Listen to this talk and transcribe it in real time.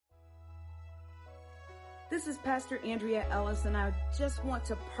This is Pastor Andrea Ellis, and I just want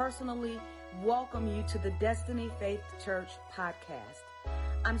to personally welcome you to the Destiny Faith Church podcast.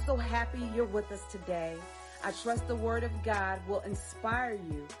 I'm so happy you're with us today. I trust the Word of God will inspire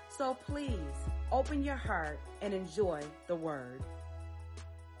you, so please open your heart and enjoy the Word.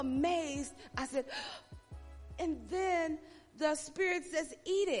 Amazed, I said, and then the Spirit says,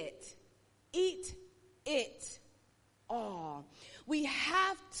 eat it. Eat it all. We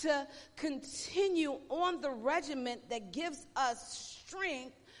have to continue on the regiment that gives us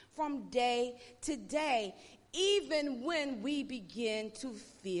strength from day to day, even when we begin to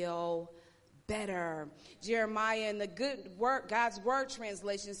feel better. Jeremiah in the Good Word, God's Word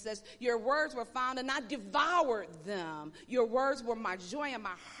translation says, your words were found and I devoured them. Your words were my joy and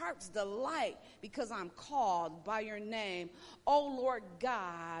my heart's delight because I'm called by your name, O Lord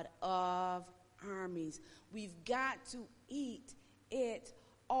God of armies. We've got to eat it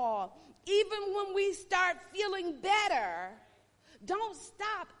all. Even when we start feeling better, don't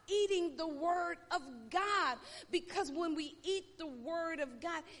stop eating the Word of God, because when we eat the Word of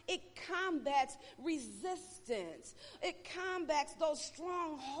God, it combats resistance. It combats those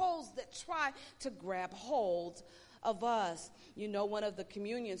strongholds that try to grab hold of us. You know, one of the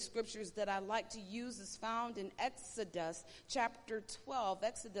communion scriptures that I like to use is found in Exodus chapter 12.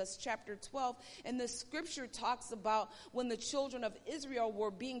 Exodus chapter 12. And the scripture talks about when the children of Israel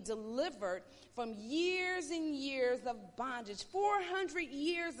were being delivered from years and years of bondage, 400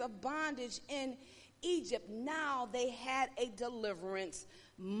 years of bondage in Egypt. Now they had a deliverance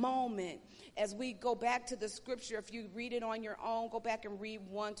moment. As we go back to the scripture, if you read it on your own, go back and read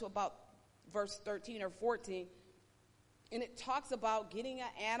 1 to about verse 13 or 14. And it talks about getting an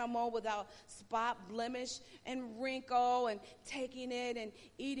animal without spot, blemish, and wrinkle, and taking it and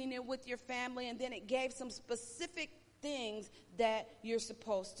eating it with your family. And then it gave some specific things that you're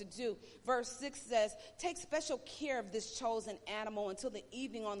supposed to do. Verse 6 says, take special care of this chosen animal until the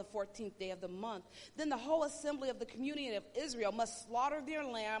evening on the 14th day of the month. Then the whole assembly of the community of Israel must slaughter their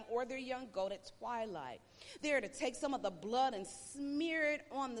lamb or their young goat at twilight. They are to take some of the blood and smear it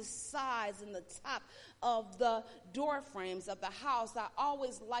on the sides and the top of the door frames of the house. I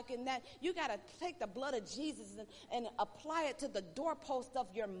always liken that. You got to take the blood of Jesus and apply it to the doorpost of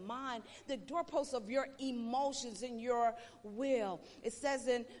your mind, the doorpost of your emotions and your will. It says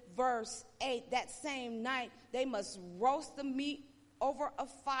in verse 8, that same night they must roast the meat over a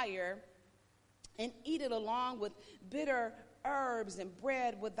fire and eat it along with bitter herbs and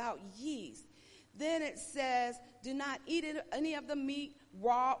bread without yeast. Then it says, do not eat any of the meat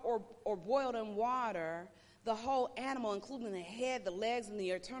raw or boiled in water. The whole animal, including the head, the legs, and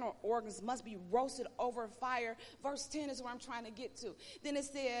the internal organs, must be roasted over fire. Verse 10 is where I'm trying to get to. Then it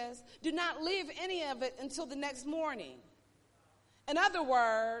says, do not leave any of it until the next morning. In other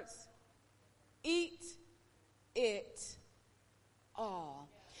words, eat it all.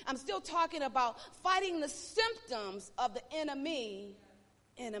 I'm still talking about fighting the symptoms of the enemy.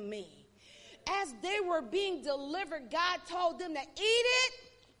 As they were being delivered, God told them to eat it,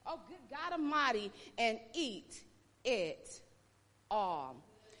 oh good God Almighty, and eat it all.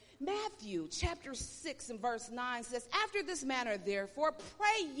 Matthew chapter 6 and verse 9 says, after this manner, therefore,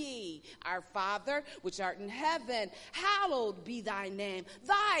 pray ye, our Father, which art in heaven, hallowed be thy name.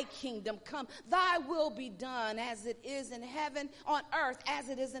 Thy kingdom come, thy will be done as it is in heaven, on earth as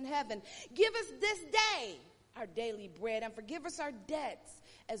it is in heaven. Give us this day our daily bread, and forgive us our debts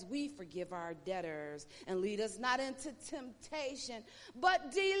as we forgive our debtors. And lead us not into temptation, but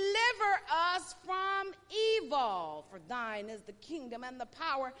deliver us from evil. For thine is the kingdom and the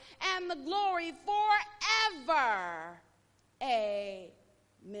power and the glory forever.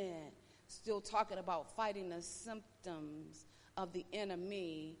 Amen. Still talking about fighting the symptoms of the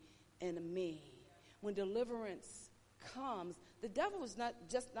enemy in me. When deliverance comes, the devil is not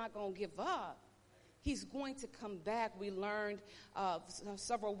going to give up. He's going to come back. We learned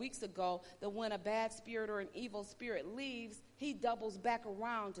several weeks ago that when a bad spirit or an evil spirit leaves, he doubles back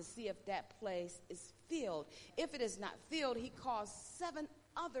around to see if that place is filled. If it is not filled, he calls 7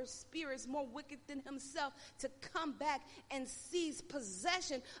 other spirits more wicked than himself to come back and seize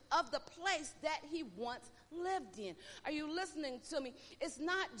possession of the place that he once lived in. Are you listening to me? It's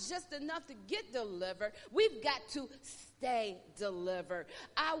not just enough to get delivered. We've got to stay delivered.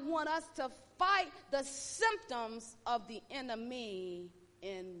 I want us to fight the symptoms of the enemy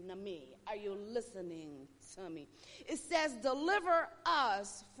in me. Are you listening to me? It says, deliver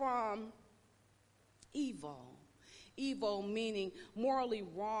us from evil. Evil meaning morally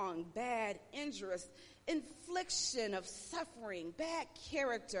wrong, bad, injurious, infliction of suffering, bad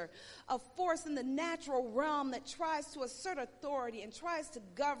character, a force in the natural realm that tries to assert authority and tries to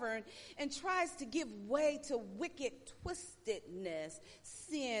govern and tries to give way to wicked twistedness.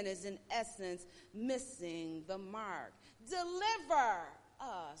 Sin is in essence missing the mark. Deliver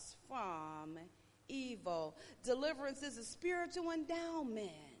us from evil. Deliverance is a spiritual endowment,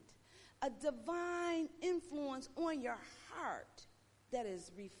 a divine influence on your heart that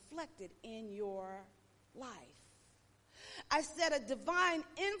is reflected in your life. I said a divine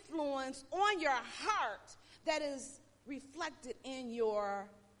influence on your heart that is reflected in your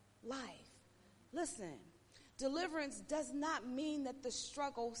life. Listen, deliverance does not mean that the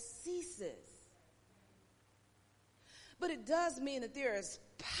struggle ceases, but it does mean that there is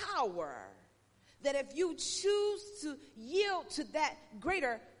power, that if you choose to yield to that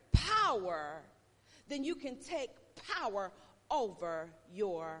greater power, then you can take power over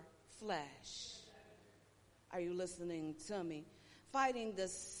your flesh. Are you listening to me? Fighting the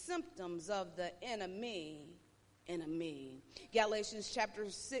symptoms of the enemy. Galatians chapter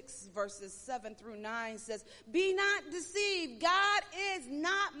 6 verses 7 through 9 says, be not deceived. God is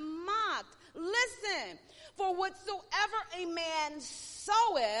not mocked. Listen, for whatsoever a man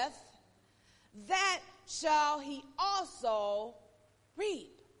soweth, that shall he also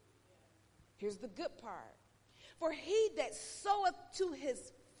reap. Here's the good part. For he that soweth to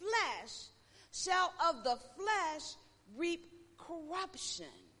his flesh shall of the flesh reap corruption.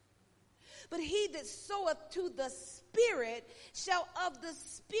 But he that soweth to the Spirit shall of the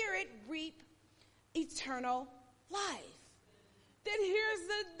Spirit reap eternal life. Then here's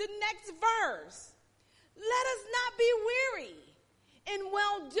the next verse. Let us not be weary in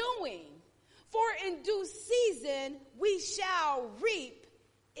well-doing, for in due season we shall reap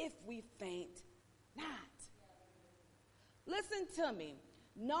if we faint not. Listen to me.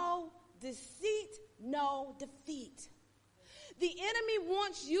 No deceit, no defeat. The enemy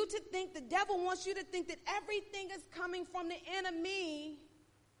wants you to think, the devil wants you to think that everything is coming from the enemy,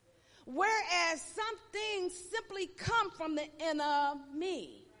 whereas some things simply come from the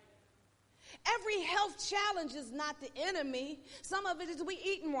enemy. Every health challenge is not the enemy. Some of it is we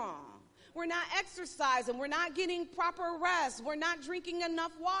eating wrong. We're not exercising. We're not getting proper rest. We're not drinking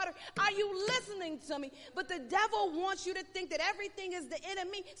enough water. Are you listening to me? But the devil wants you to think that everything is the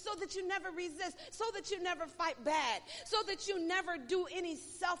enemy so that you never resist, so that you never fight back, so that you never do any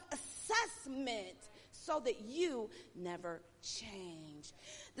self-assessment, so that you never change.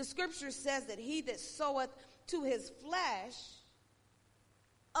 The scripture says that he that soweth to his flesh,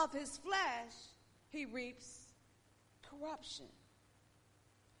 of his flesh, he reaps corruption.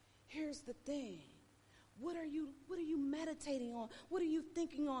 Here's the thing. What are you meditating on? What are you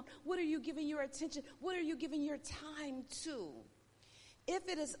thinking on? What are you giving your attention? What are you giving your time to? If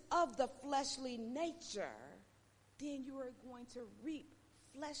it is of the fleshly nature, then you are going to reap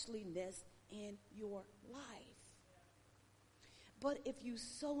fleshliness in your life. But if you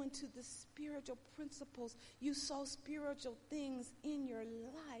sow into the spiritual principles, you sow spiritual things in your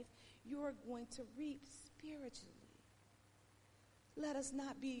life, you're going to reap spiritually. Let us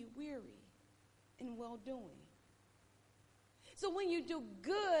not be weary in well-doing. So when you do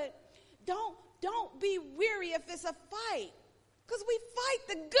good, don't be weary if it's a fight. Because we fight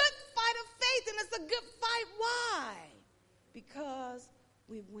the good fight of faith, and it's a good fight. Why? Because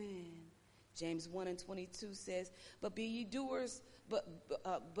we win. James 1:22 says, but be ye doers,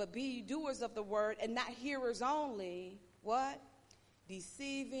 but be ye doers of the word, and not hearers only. What?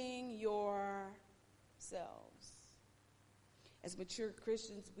 Deceiving yourselves. As mature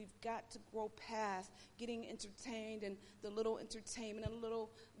Christians, we've got to grow past getting entertained and the little entertainment and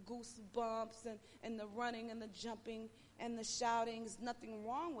little goosebumps and the running and the jumping and the shouting. There's nothing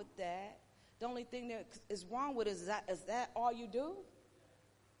wrong with that. The only thing that is wrong with it is that all you do?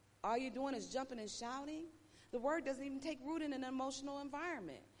 All you're doing is jumping and shouting? The word doesn't even take root in an emotional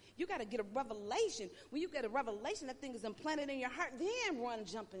environment. You got to get a revelation. When you get a revelation, that thing is implanted in your heart. Then run,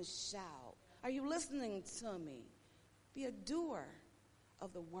 jump, and shout. Are you listening to me? Be a doer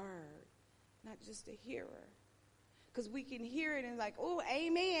of the word, not just a hearer. Because we can hear it and like, oh,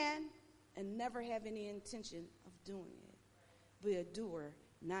 amen, and never have any intention of doing it. Be a doer,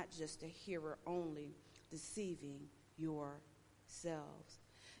 not just a hearer only, deceiving yourselves.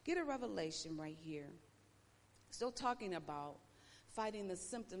 Get a revelation right here. Still talking about fighting the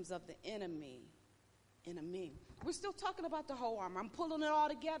symptoms of the enemy. We're still talking about the whole armor. I'm pulling it all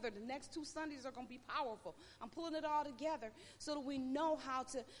together. The next 2 Sundays are going to be powerful. I'm pulling it all together so that we know how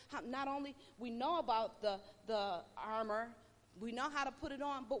not only we know about the armor, we know how to put it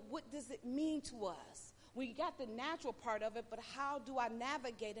on, but what does it mean to us? We got the natural part of it, but how do I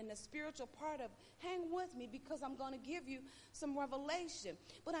navigate in the spiritual part of it? Hang with me, because I'm going to give you some revelation.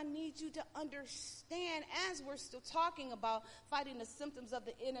 But I need you to understand, as we're still talking about fighting the symptoms of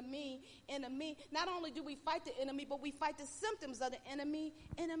the enemy, not only do we fight the enemy, but we fight the symptoms of the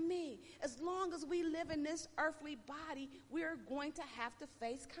enemy. As long as we live in this earthly body, we're going to have to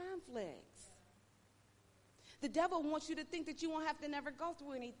face conflicts. The devil wants you to think that you won't have to never go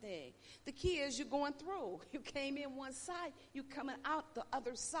through anything. The key is you're going through. You came in one side, you're coming out the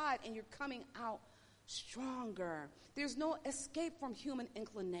other side, and you're coming out stronger. There's no escape from human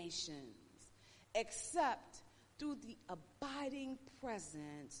inclinations except through the abiding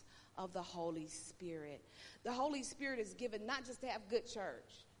presence of the Holy Spirit. The Holy Spirit is given not just to have good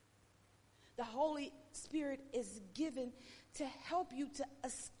church. The Holy Spirit is given to help you to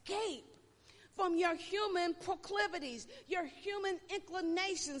escape from your human proclivities, your human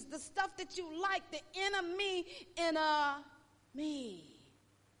inclinations, the stuff that you like, the enemy in me.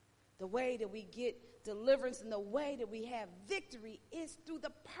 The way that we get deliverance and the way that we have victory is through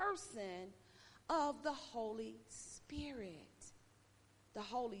the person of the Holy Spirit. The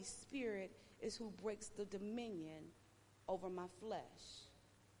Holy Spirit is who breaks the dominion over my flesh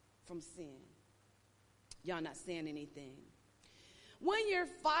from sin. Y'all not saying anything. When you're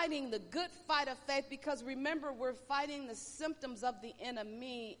fighting the good fight of faith, because remember, we're fighting the symptoms of the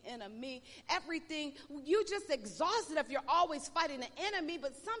enemy, everything, you just exhausted if you're always fighting the enemy,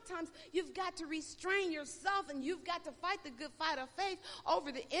 but sometimes you've got to restrain yourself and you've got to fight the good fight of faith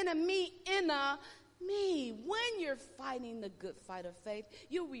over the enemy. When you're fighting the good fight of faith,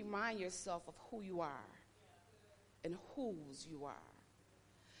 you remind yourself of who you are and whose you are.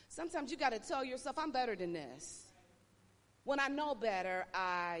 Sometimes you got to tell yourself, I'm better than this. When I know better,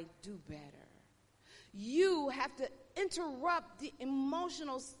 I do better. You have to interrupt the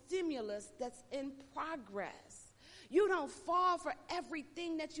emotional stimulus that's in progress. You don't fall for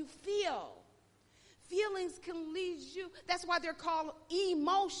everything that you feel. Feelings can lead you. That's why they're called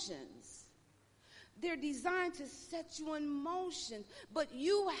emotions. They're designed to set you in motion, but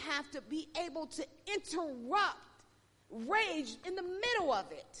you have to be able to interrupt rage in the middle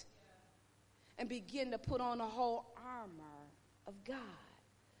of it and begin to put on the whole armor of God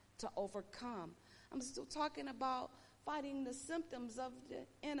to overcome. I'm still talking about fighting the symptoms of the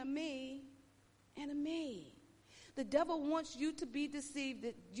enemy. The devil wants you to be deceived,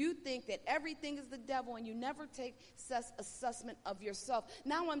 that you think that everything is the devil and you never take assessment of yourself.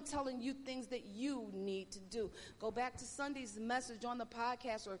 Now I'm telling you things that you need to do. Go back to Sunday's message on the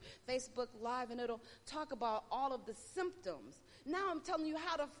podcast or Facebook Live and it'll talk about all of the symptoms. Now I'm telling you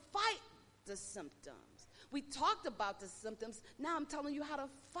how to fight the symptoms. We talked about the symptoms. Now I'm telling you how to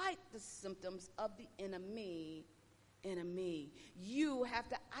fight the symptoms of the enemy. You have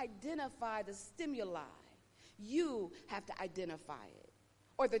to identify the stimuli. You have to identify it,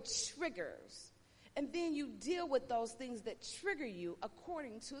 or the triggers. And then you deal with those things that trigger you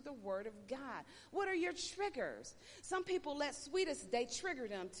according to the Word of God. What are your triggers? Some people let Sweetest Day trigger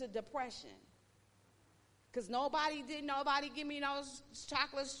them to depression. Because nobody give me those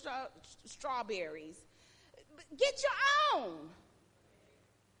chocolate strawberries. Get your own.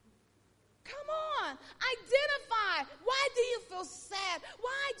 Come on. Identify. Why do you feel sad?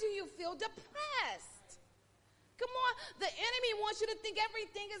 Why do you feel depressed? Come on. The enemy wants you to think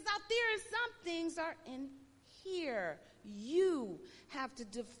everything is out there and some things are in here. You have to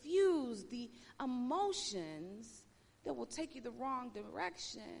diffuse the emotions that will take you the wrong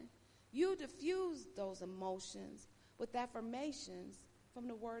direction. You diffuse those emotions with affirmations from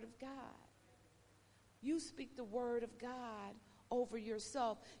the Word of God. You speak the Word of God over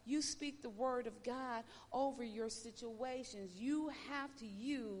yourself. You speak the Word of God over your situations. You have to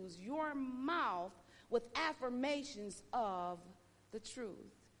use your mouth with affirmations of the truth.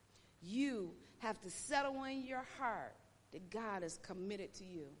 You have to settle in your heart that God is committed to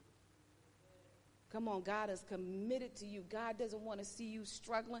you. Come on, God is committed to you. God doesn't want to see you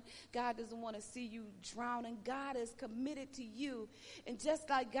struggling. God doesn't want to see you drowning. God is committed to you. And just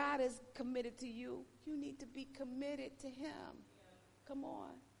like God is committed to you, you need to be committed to Him. Come on.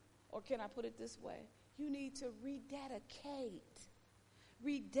 Or can I put it this way? You need to rededicate.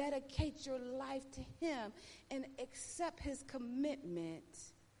 Rededicate your life to Him and accept His commitment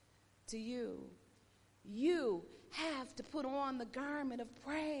to you. You have to put on the garment of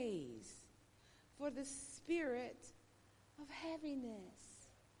praise for the spirit of heaviness.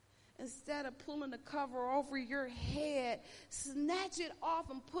 Instead of pulling the cover over your head, snatch it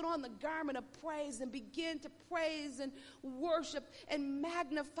off and put on the garment of praise and begin to praise and worship and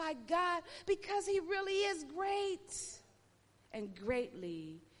magnify God because He really is great and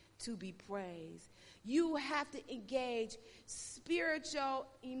greatly to be praised. You have to engage spiritual,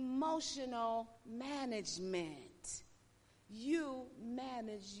 emotional management. You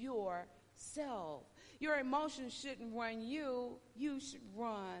manage yourself. Your emotions shouldn't run you. You should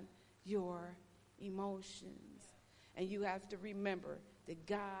run your emotions. And you have to remember that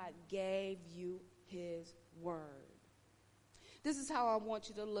God gave you his word. This is how I want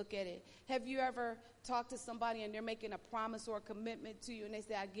you to look at it. Have you ever talked to somebody and they're making a promise or a commitment to you and they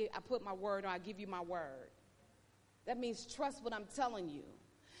say, I put my word on, I give you my word? That means trust what I'm telling you.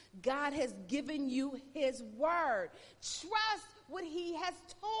 God has given you his word. Trust what he has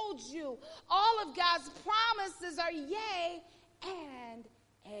told you. All of God's promises are yea and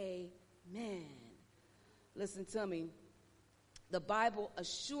amen. Listen to me. The Bible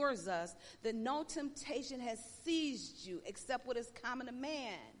assures us that no temptation has seized you except what is common to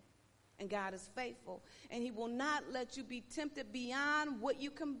man. And God is faithful. And he will not let you be tempted beyond what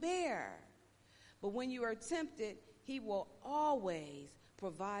you can bear. But when you are tempted, he will always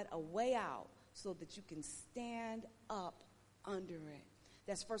provide a way out so that you can stand up under it.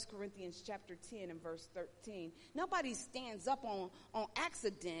 That's 1 Corinthians chapter 10 and verse 13. Nobody stands up on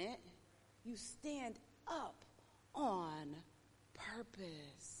accident. You stand up on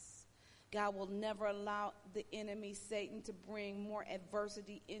purpose. God will never allow the enemy, Satan, to bring more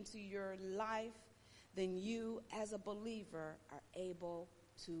adversity into your life than you as a believer are able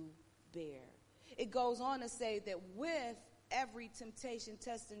to bear. It goes on to say that with every temptation,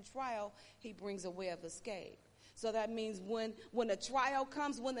 test, and trial, he brings a way of escape. So that means when a trial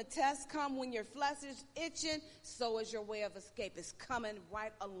comes, when the test comes, when your flesh is itching, so is your way of escape. It's coming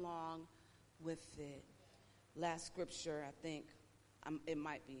right along with it. Last scripture, I think. It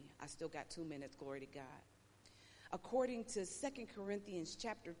might be. I still got 2 minutes, glory to God. According to 2 Corinthians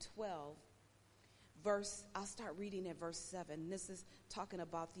chapter 12, I'll start reading at verse 7. This is talking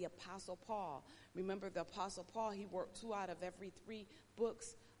about the Apostle Paul. Remember, the Apostle Paul, he wrote 2 out of every 3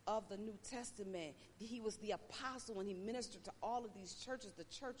 books of the New Testament. He was the apostle and he ministered to all of these churches. The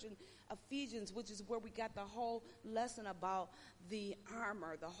church in Ephesians, which is where we got the whole lesson about the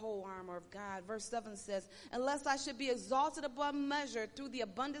armor, the whole armor of God. Verse 7 says, unless I should be exalted above measure through the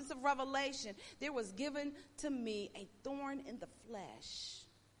abundance of revelation, there was given to me a thorn in the flesh,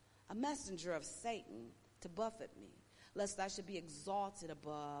 a messenger of Satan to buffet me, lest I should be exalted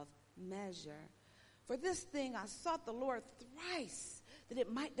above measure. For this thing I sought the Lord thrice, that it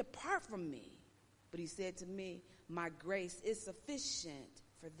might depart from me. But he said to me, my grace is sufficient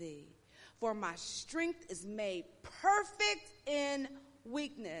for thee, for my strength is made perfect in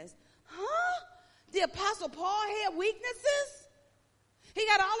weakness. The Apostle Paul had weaknesses? He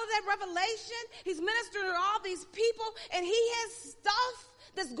got all of that revelation. He's ministering to all these people, and he has stuff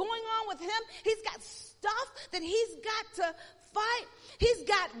that's going on with him. He's got stuff that he's got to fight. He's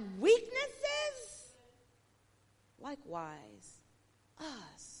got weaknesses. Likewise,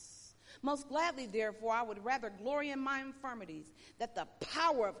 us. Most gladly, therefore, I would rather glory in my infirmities, that the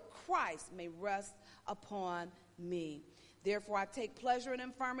power of Christ may rest upon me. Therefore, I take pleasure in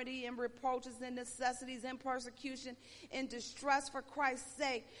infirmity, in reproaches, in necessities, in persecution, in distress for Christ's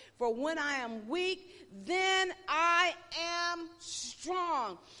sake. For when I am weak, then I am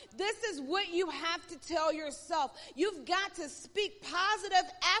strong. This is what you have to tell yourself. You've got to speak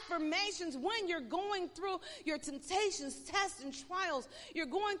positive affirmations when you're going through your temptations, tests, and trials. You're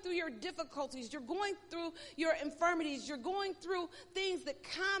going through your difficulties. You're going through your infirmities. You're going through things that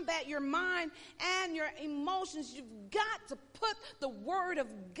combat your mind and your emotions. You've got to put the word of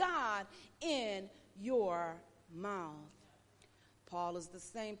God in your mouth. Paul is the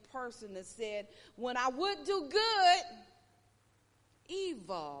same person that said, when I would do good,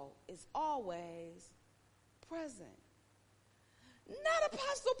 evil is always present. Not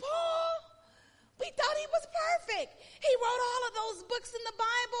Apostle Paul. We thought he was perfect. He wrote all of those books in the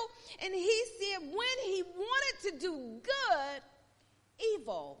Bible, and he said when he wanted to do good,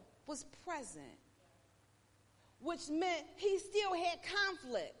 evil was present, which meant he still had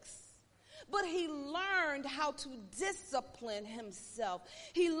conflicts. But he learned how to discipline himself.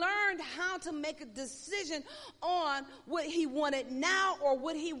 He learned how to make a decision on what he wanted now or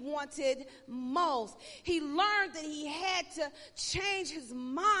what he wanted most. He learned that he had to change his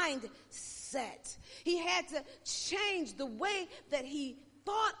mindset. He had to change the way that he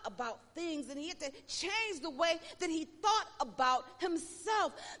thought about things, and he had to change the way that he thought about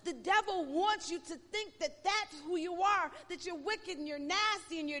himself. The devil wants you to think that that's who you are, that you're wicked and you're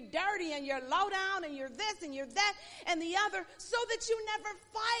nasty and you're dirty and you're low down and you're this and you're that and the other, so that you never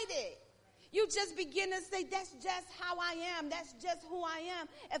fight it. You just begin to say, that's just how I am. That's just who I am.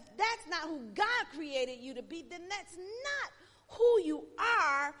 If that's not who God created you to be, then that's not who you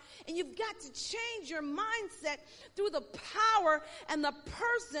are. got to change your mindset through the power and the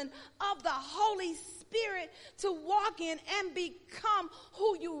person of the Holy Spirit to walk in and become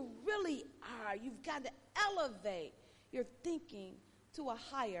who you really are. You've got to elevate your thinking to a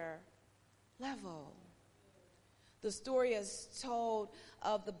higher level. The story is told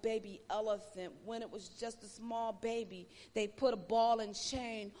of the baby elephant. When it was just a small baby, they put a ball and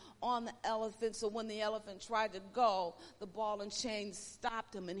chain on the elephant, so when the elephant tried to go, the ball and chain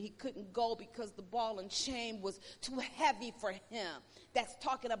stopped him, and he couldn't go because the ball and chain was too heavy for him. That's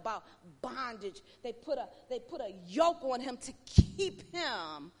talking about bondage. They put a yoke on him to keep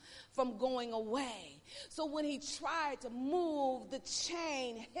him from going away. So when he tried to move, the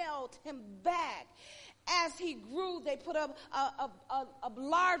chain held him back. As he grew, they put a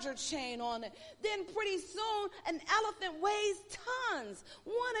larger chain on it. Then pretty soon, an elephant weighs tons,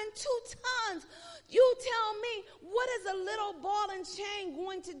 1 and 2 tons. You tell me, what is a little ball and chain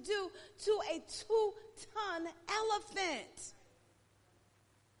going to do to a 2-ton elephant?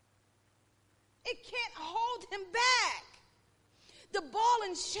 It can't hold him back. The ball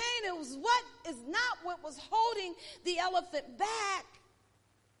and chain is not what was holding the elephant back.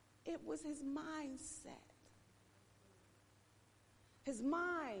 It was his mindset. His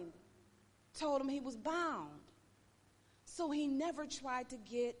mind told him he was bound. So he never tried to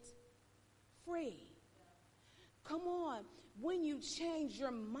get free. Come on. When you change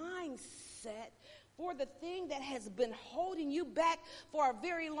your mindset for the thing that has been holding you back for a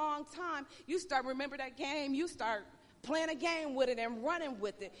very long time, you start, remember that game? You start playing a game with it and running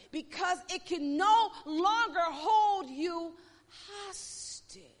with it because it can no longer hold you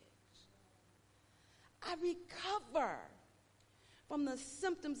hostage. I recover from the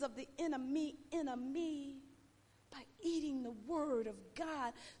symptoms of the enemy by eating the word of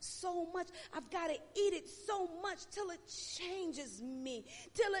God so much. I've got to eat it so much till it changes me,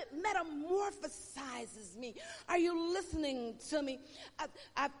 till it metamorphosizes me. Are you listening to me?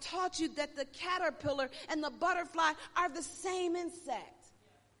 I've taught you that the caterpillar and the butterfly are the same insect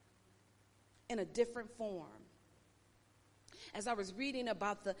in a different form. As I was reading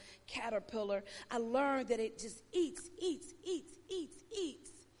about the caterpillar, I learned that it just eats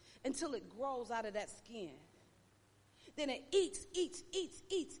until it grows out of that skin. Then it eats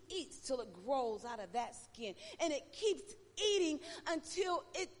till it grows out of that skin. And it keeps eating until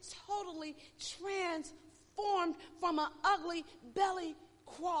it totally transformed from an ugly belly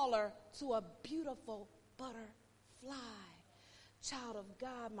crawler to a beautiful butterfly. Child of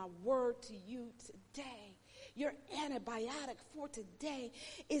God, my word to you today, your antibiotic for today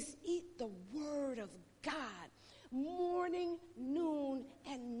is eat the word of God. Morning, noon,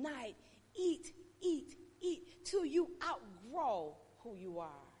 and night. Eat till you outgrow who you are.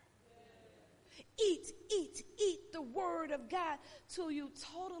 Eat the word of God till you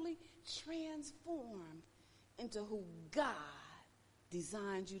totally transform into who God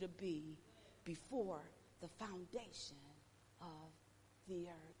designed you to be before the foundation of the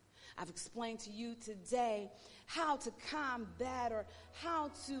earth. I've explained to you today how to combat or how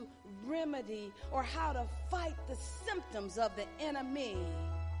to remedy or how to fight the symptoms of the enemy.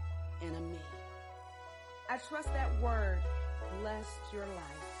 I trust that word blessed your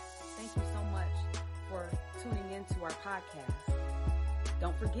life. Thank you so much for tuning into our podcast.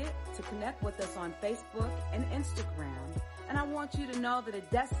 Don't forget to connect with us on Facebook and Instagram. And I want you to know that at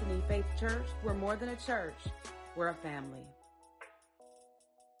Destiny Faith Church, we're more than a church. We're a family.